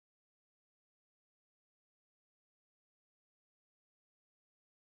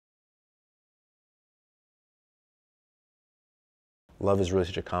love is really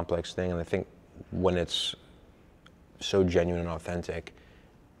such a complex thing, and I think when it's so genuine and authentic,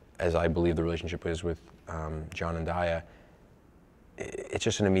 as I believe the relationship is with John and Daya, it's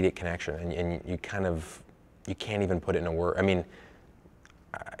just an immediate connection, and you can't even put it in a word. I mean,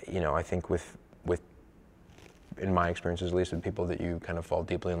 I think with in my experiences, at least with people that you kind of fall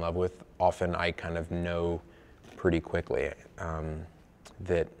deeply in love with, often I kind of know pretty quickly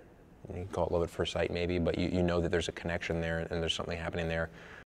that, you can call it love at first sight maybe, but you know that there's a connection there and there's something happening there.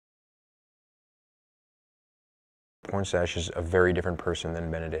 Pornstache is a very different person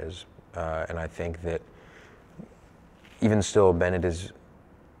than Bennett is, and I think that even still, Bennett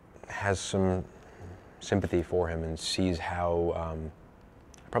has some sympathy for him and sees how,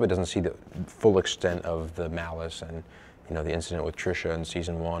 probably doesn't see the full extent of the malice and, the incident with Trisha in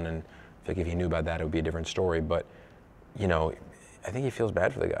season 1, and I think if he knew about that, it would be a different story, but, I think he feels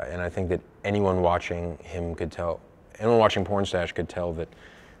bad for the guy, and I think that anyone watching him could tell, anyone watching Pornstache could tell that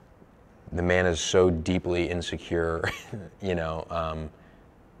the man is so deeply insecure, that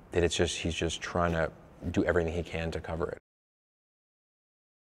he's just trying to do everything he can to cover it.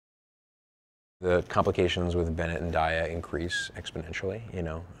 The complications with Bennett and Daya increase exponentially,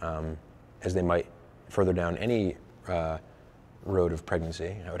 as they might further down any road of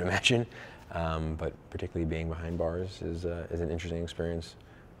pregnancy, I would imagine. But particularly being behind bars is an interesting experience.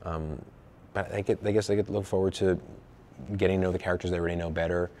 But I guess they get to look forward to getting to know the characters they already know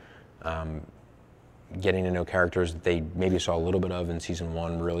better, getting to know characters that they maybe saw a little bit of in season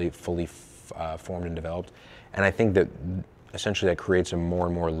 1, really fully formed and developed. And I think that essentially that creates a more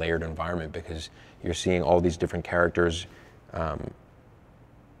and more layered environment, because you're seeing all these different characters, their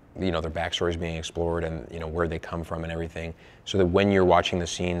backstories being explored, and where they come from and everything, so that when you're watching the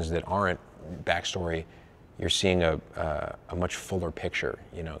scenes that aren't backstory, you're seeing a much fuller picture.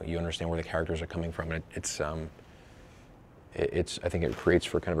 You understand where the characters are coming from, and I think it creates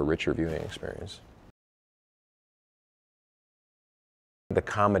for kind of a richer viewing experience. The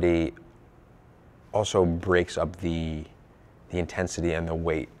comedy also breaks up the intensity and the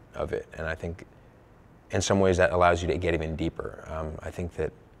weight of it, and I think in some ways that allows you to get even deeper. I think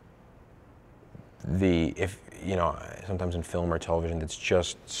that sometimes in film or television that's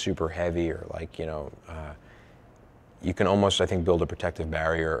just super heavy, or you can almost, I think, build a protective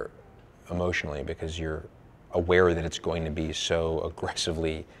barrier emotionally, because you're aware that it's going to be so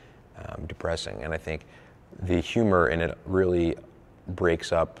aggressively depressing, and I think the humor in it really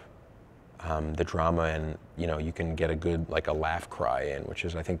breaks up the drama, and you can get a good a laugh cry in, which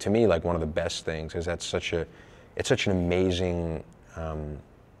is, I think, to me, one of the best things, because it's such an amazing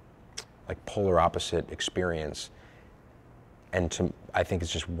polar opposite experience, and I think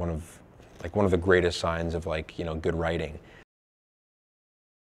it's just one of the greatest signs of good writing.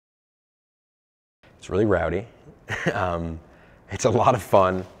 It's really rowdy. It's a lot of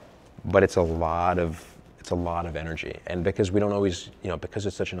fun, but it's a lot of energy. And because we don't always, because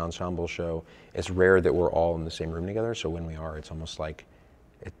it's such an ensemble show, it's rare that we're all in the same room together. So when we are, it's almost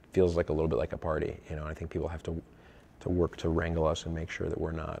it feels a little bit like a party. I think people have to work to wrangle us and make sure that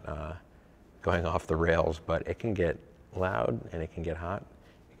we're not going off the rails. But it can get loud, and it can get hot,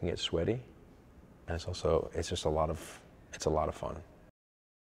 it can get sweaty, and it's just a lot of fun.